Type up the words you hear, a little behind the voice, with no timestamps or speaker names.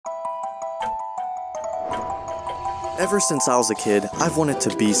Ever since I was a kid, I've wanted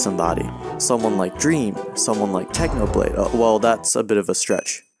to be somebody. Someone like Dream, someone like Technoblade, well that's a bit of a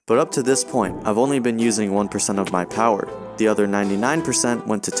stretch. But up to this point, I've only been using 1% of my power. The other 99%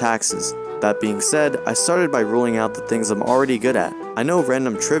 went to taxes. That being said, I started by ruling out the things I'm already good at. I know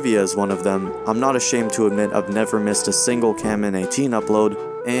random trivia is one of them. I'm not ashamed to admit I've never missed a single Canon 18 upload,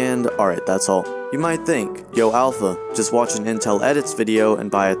 and alright, that's all. You might think, yo Alpha, just watch an Intel Edits video and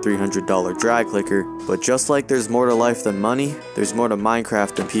buy a $300 drag clicker, but just like there's more to life than money, there's more to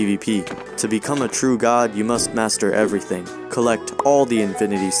Minecraft than PvP. To become a true god, you must master everything. Collect all the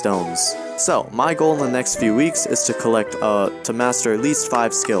Infinity Stones. So, my goal in the next few weeks is to master at least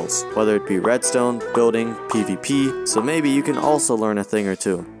 5 skills, whether it be redstone, building, PvP, so maybe you can also learn a thing or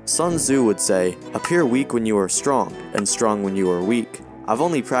two. Sun Tzu would say, appear weak when you are strong, and strong when you are weak. I've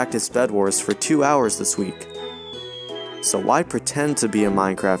only practiced Bed Wars for 2 hours this week. So why pretend to be a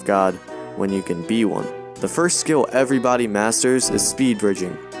Minecraft god when you can be one? The first skill everybody masters is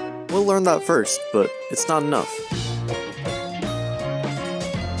Speedbridging. We'll learn that first, but it's not enough.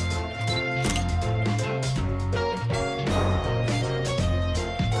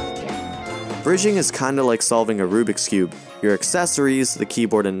 Bridging is kinda like solving a Rubik's Cube. Your accessories, the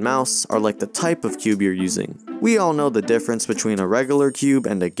keyboard and mouse, are like the type of cube you're using. We all know the difference between a regular cube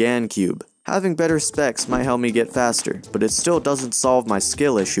and a GAN cube. Having better specs might help me get faster, but it still doesn't solve my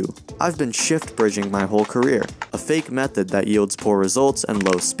skill issue. I've been shift bridging my whole career, a fake method that yields poor results and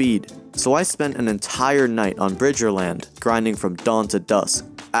low speed. So I spent an entire night on Bridgerland, grinding from dawn to dusk.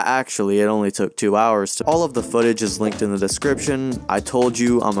 Actually, it only took 2 hours. All of the footage is linked in the description. I told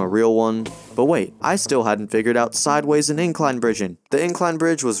you I'm a real one. But wait, I still hadn't figured out sideways and incline bridging. The incline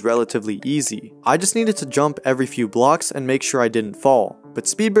bridge was relatively easy. I just needed to jump every few blocks and make sure I didn't fall. But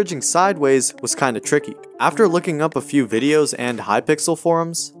speed bridging sideways was kinda tricky. After looking up a few videos and Hypixel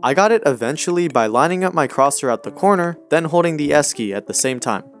forums, I got it eventually by lining up my crosshair at the corner, then holding the S key at the same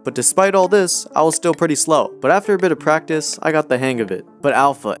time. But despite all this, I was still pretty slow. But after a bit of practice, I got the hang of it. But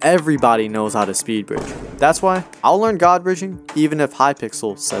Alpha, everybody knows how to speed bridge. That's why I'll learn God bridging even if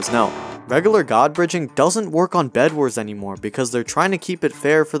Hypixel says no. Regular god bridging doesn't work on Bed Wars anymore because they're trying to keep it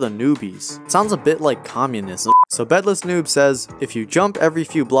fair for the newbies. It sounds a bit like communism. So Bedless Noob says, if you jump every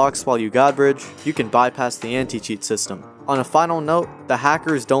few blocks while you god bridge, you can bypass the anti-cheat system. On a final note, the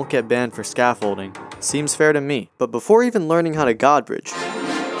hackers don't get banned for scaffolding. Seems fair to me. But before even learning how to god bridge,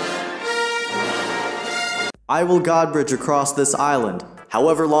 I will god bridge across this island,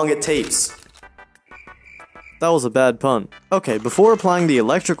 however long it takes. That was a bad pun. Okay, before applying the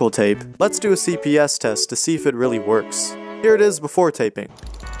electrical tape, let's do a CPS test to see if it really works. Here it is before taping.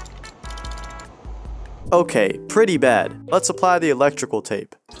 Okay, pretty bad. Let's apply the electrical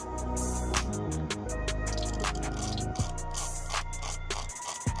tape.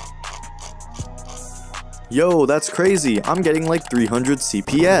 Yo, that's crazy. I'm getting like 300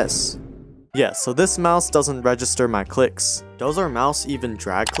 CPS. Yeah, so this mouse doesn't register my clicks. Does our mouse even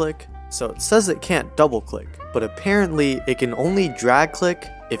drag click? So it says it can't double click, but apparently it can only drag click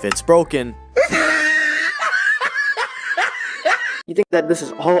if it's broken. You think that this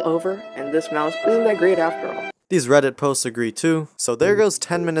is all over, and this mouse isn't that great after all. These Reddit posts agree too, so there goes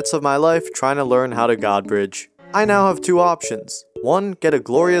 10 minutes of my life trying to learn how to god bridge. I now have 2 options. 1, get a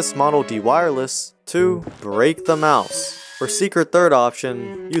glorious Model D wireless. 2, break the mouse. For secret third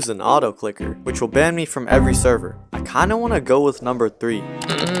option, use an auto clicker, which will ban me from every server. I kinda wanna go with number 3.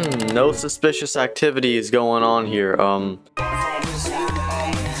 No suspicious activity is going on here,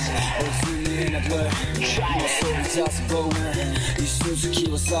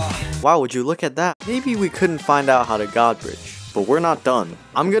 Wow, would you look at that? Maybe we couldn't find out how to god bridge. But we're not done.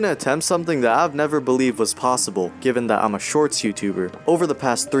 I'm gonna attempt something that I've never believed was possible, given that I'm a shorts YouTuber. Over the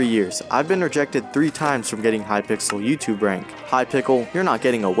past 3 years, I've been rejected 3 times from getting Hypixel YouTube rank. Hypixel, you're not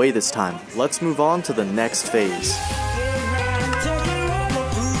getting away this time. Let's move on to the next phase.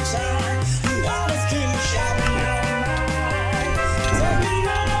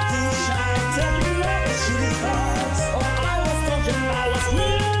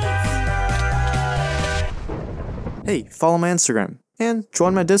 Hey, follow my Instagram, and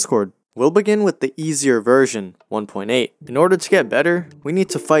join my Discord. We'll begin with the easier version, 1.8. In order to get better, we need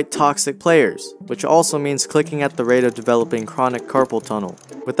to fight toxic players, which also means clicking at the rate of developing chronic carpal tunnel.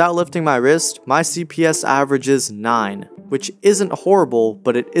 Without lifting my wrist, my CPS averages 9, which isn't horrible,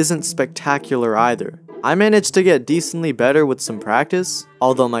 but it isn't spectacular either. I managed to get decently better with some practice,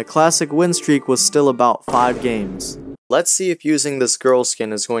 although my classic win streak was still about 5 games. Let's see if using this girl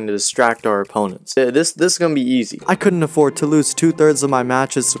skin is going to distract our opponents. This is gonna be easy. I couldn't afford to lose 2/3 of my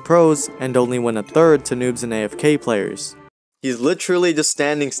matches to pros and only win 1/3 to noobs and AFK players. He's literally just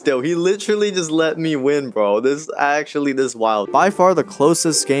standing still. He literally just let me win, bro. This wild. By far the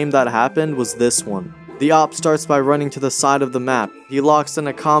closest game that happened was this one. The op starts by running to the side of the map. He locks in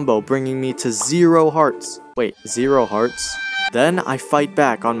a combo, bringing me to 0 hearts. Wait, 0 hearts? Then I fight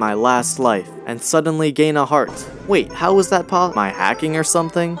back on my last life and suddenly gain a heart. Wait, how was that possible? Am I hacking or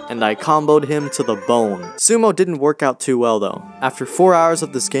something? And I comboed him to the bone. Sumo didn't work out too well though. After 4 hours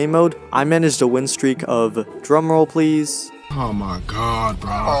of this game mode, I managed a win streak of, drumroll please, oh my god,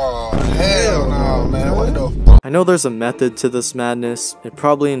 bro. Oh, hell no, man. What the fuck? I know there's a method to this madness. It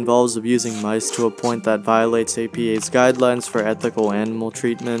probably involves abusing mice to a point that violates APA's guidelines for ethical animal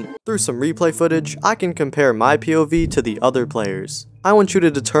treatment. Through some replay footage, I can compare my POV to the other players. I want you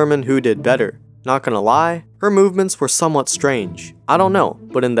to determine who did better. Not gonna lie, her movements were somewhat strange. I don't know,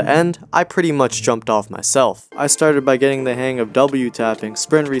 but in the end, I pretty much jumped off myself. I started by getting the hang of W tapping,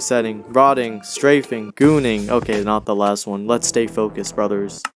 sprint resetting, rotting, strafing, gooning. Okay, not the last one. Let's stay focused,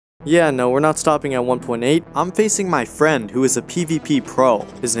 brothers. Yeah, no, we're not stopping at 1.8. I'm facing my friend who is a PvP pro.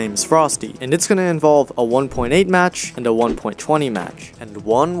 His name's Frosty, and it's gonna involve a 1.8 match and a 1.20 match. And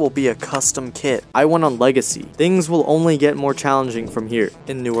one will be a custom kit. I went on Legacy. Things will only get more challenging from here.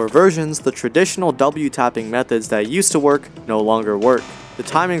 In newer versions, the traditional W tapping methods that used to work no longer work. The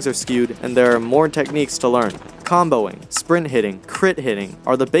timings are skewed, and there are more techniques to learn. Comboing, sprint hitting, crit hitting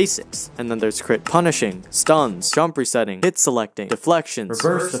are the basics, and then there's crit punishing, stuns, jump resetting, hit selecting, deflections,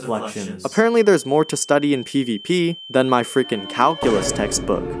 reverse deflections. Apparently there's more to study in PvP than my freaking calculus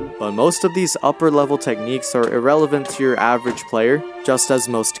textbook. But most of these upper level techniques are irrelevant to your average player, just as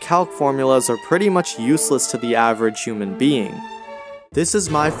most calc formulas are pretty much useless to the average human being. This is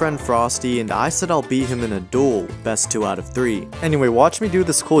my friend Frosty, and I said I'll beat him in a duel, best 2 out of 3. Anyway, watch me do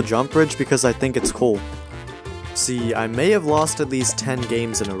this cool jump bridge because I think it's cool. See, I may have lost at least 10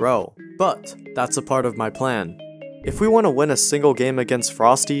 games in a row, but that's a part of my plan. If we want to win a single game against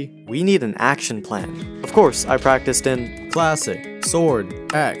Frosty, we need an action plan. Of course, I practiced in Classic, Sword,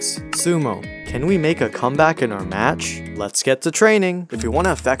 X, Sumo. Can we make a comeback in our match? Let's get to training. If we want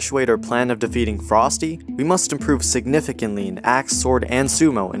to effectuate our plan of defeating Frosty, we must improve significantly in Axe, Sword, and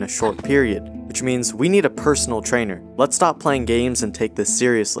Sumo in a short period, which means we need a personal trainer. Let's stop playing games and take this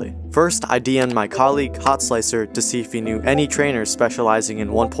seriously. First, I DM'd my colleague Hot Slicer to see if he knew any trainers specializing in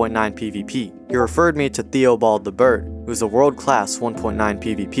 1.9 PvP. He referred me to Theo Bald the Bird, who's a world-class 1.9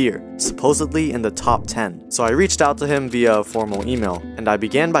 PvPer, supposedly in the top 10. So I reached out to him via a formal email, and I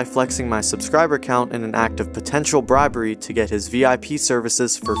began by flexing my subscriber count in an act of potential bribery to get his VIP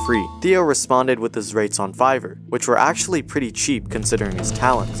services for free. Theo responded with his rates on Fiverr, which were actually pretty cheap considering his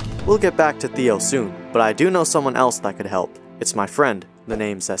talent. We'll get back to Theo soon, but I do know someone else that could help. It's my friend. The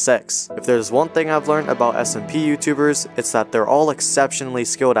name's SX. If there's one thing I've learned about SMP YouTubers, it's that they're all exceptionally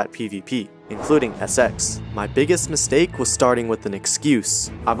skilled at PvP, including SX. My biggest mistake was starting with an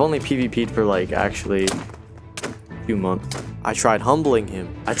excuse. I've only PvP'd for actually a few months. I tried humbling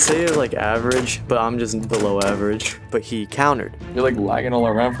him. I'd say you're average, but I'm just below average. But he countered. You're lagging all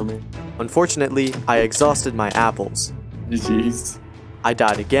around for me. Unfortunately, I exhausted my apples. Jeez. I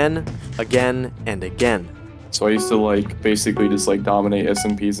died again, and again. So I used to basically just dominate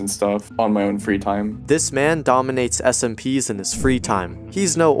SMPs and stuff on my own free time. This man dominates SMPs in his free time.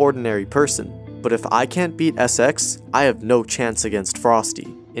 He's no ordinary person. But if I can't beat SX, I have no chance against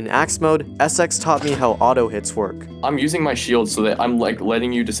Frosty. In Axe mode, SX taught me how auto hits work. I'm using my shield so that I'm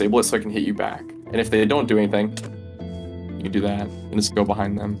letting you disable it so I can hit you back. And if they don't do anything, you do that and just go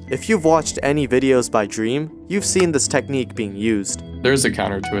behind them. If you've watched any videos by Dream, you've seen this technique being used. There's a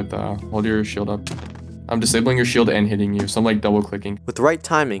counter to it though. Hold your shield up. I'm disabling your shield and hitting you, so I'm double clicking. With the right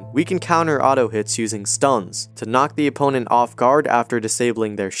timing, we can counter auto hits using stuns to knock the opponent off guard after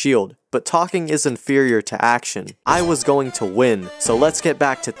disabling their shield. But talking is inferior to action. I was going to win, so let's get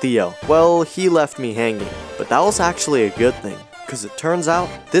back to Theo. Well, he left me hanging, but that was actually a good thing. Because it turns out,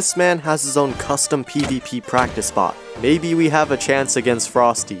 this man has his own custom PvP practice spot. Maybe we have a chance against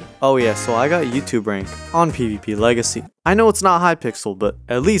Frosty. Oh yeah, so I got YouTube rank on PvP Legacy. I know it's not Hypixel, but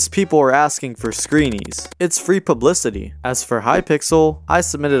at least people are asking for screenies. It's free publicity. As for Hypixel, I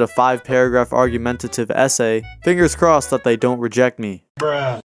submitted a 5-paragraph argumentative essay. Fingers crossed that they don't reject me.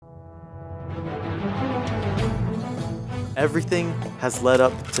 Bruh. Everything has led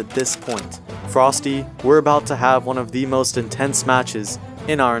up to this point. Frosty, we're about to have one of the most intense matches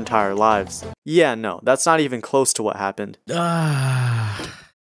in our entire lives. Yeah, no, that's not even close to what happened.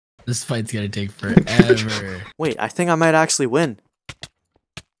 This fight's gonna take forever. Wait, I think I might actually win.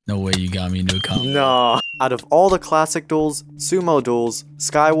 No way you got me into a combo. No. Out of all the classic duels, sumo duels,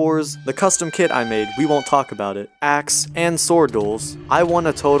 Sky Wars, the custom kit I made, we won't talk about it, axe and sword duels, I won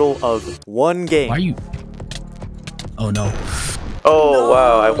a total of 1 game. Why are you... Oh no. Oh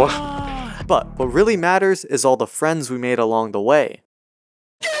wow, I won. But what really matters is all the friends we made along the way.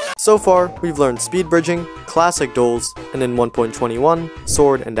 So far, we've learned speed bridging, classic duels, and in 1.21,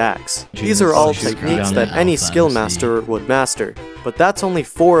 sword and axe. These are all techniques that any skill master would master, but that's only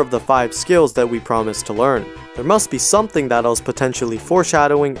 4 of the 5 skills that we promised to learn. There must be something that I was potentially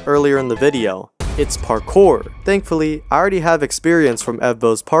foreshadowing earlier in the video. It's parkour. Thankfully, I already have experience from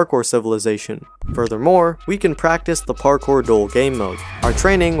Evbo's parkour civilization. Furthermore, we can practice the parkour duel game mode. Our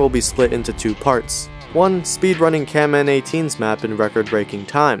training will be split into 2 parts. 1. Speedrunning Kamen 18's map in record-breaking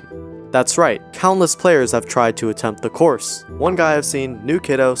time. That's right, countless players have tried to attempt the course. One guy I've seen, New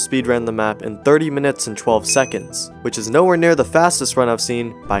Kiddo, speedran the map in 30 minutes and 12 seconds, which is nowhere near the fastest run I've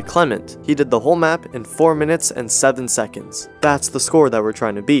seen by Clement. He did the whole map in 4 minutes and 7 seconds. That's the score that we're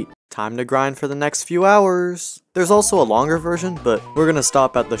trying to beat. Time to grind for the next few hours. There's also a longer version, but we're gonna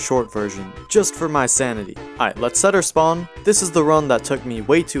stop at the short version, just for my sanity. Alright, let's set our spawn. This is the run that took me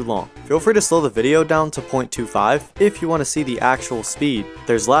way too long. Feel free to slow the video down to 0.25 if you want to see the actual speed.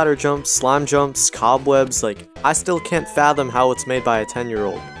 There's ladder jumps, slime jumps, cobwebs, like, I still can't fathom how it's made by a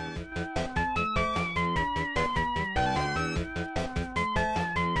 10-year-old.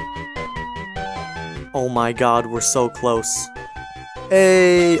 Oh my god, we're so close.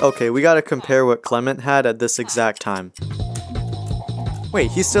 Hey, okay, we gotta compare what Clement had at this exact time. Wait,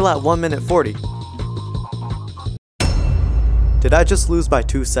 he's still at 1 minute 40. Did I just lose by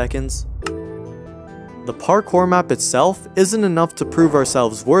 2 seconds? The parkour map itself isn't enough to prove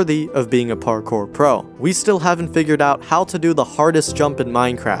ourselves worthy of being a parkour pro. We still haven't figured out how to do the hardest jump in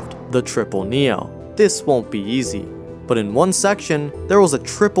Minecraft, the triple neo. This won't be easy. But in one section, there was a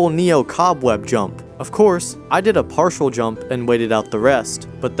triple neo cobweb jump. Of course, I did a partial jump and waited out the rest,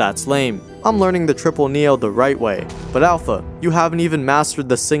 but that's lame. I'm learning the triple neo the right way. But Alpha, you haven't even mastered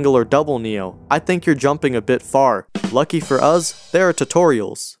the single or double neo. I think you're jumping a bit far. Lucky for us, there are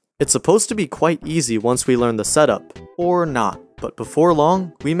tutorials. It's supposed to be quite easy once we learn the setup. Or not. But before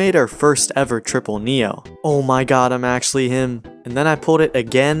long, we made our first ever triple neo. Oh my god, I'm actually him. And then I pulled it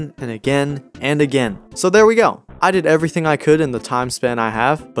again and again and again. So there we go. I did everything I could in the time span I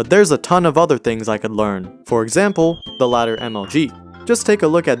have, but there's a ton of other things I could learn. For example, the ladder MLG. Just take a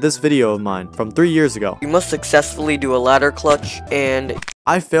look at this video of mine from 3 years ago. You must successfully do a ladder clutch, and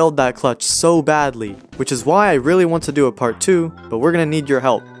I failed that clutch so badly, which is why I really want to do a part 2, but we're gonna need your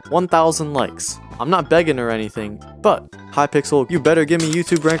help. 1,000 likes. I'm not begging or anything, but Hypixel, you better give me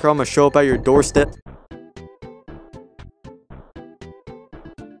YouTube rank or I'm gonna show up at your doorstep.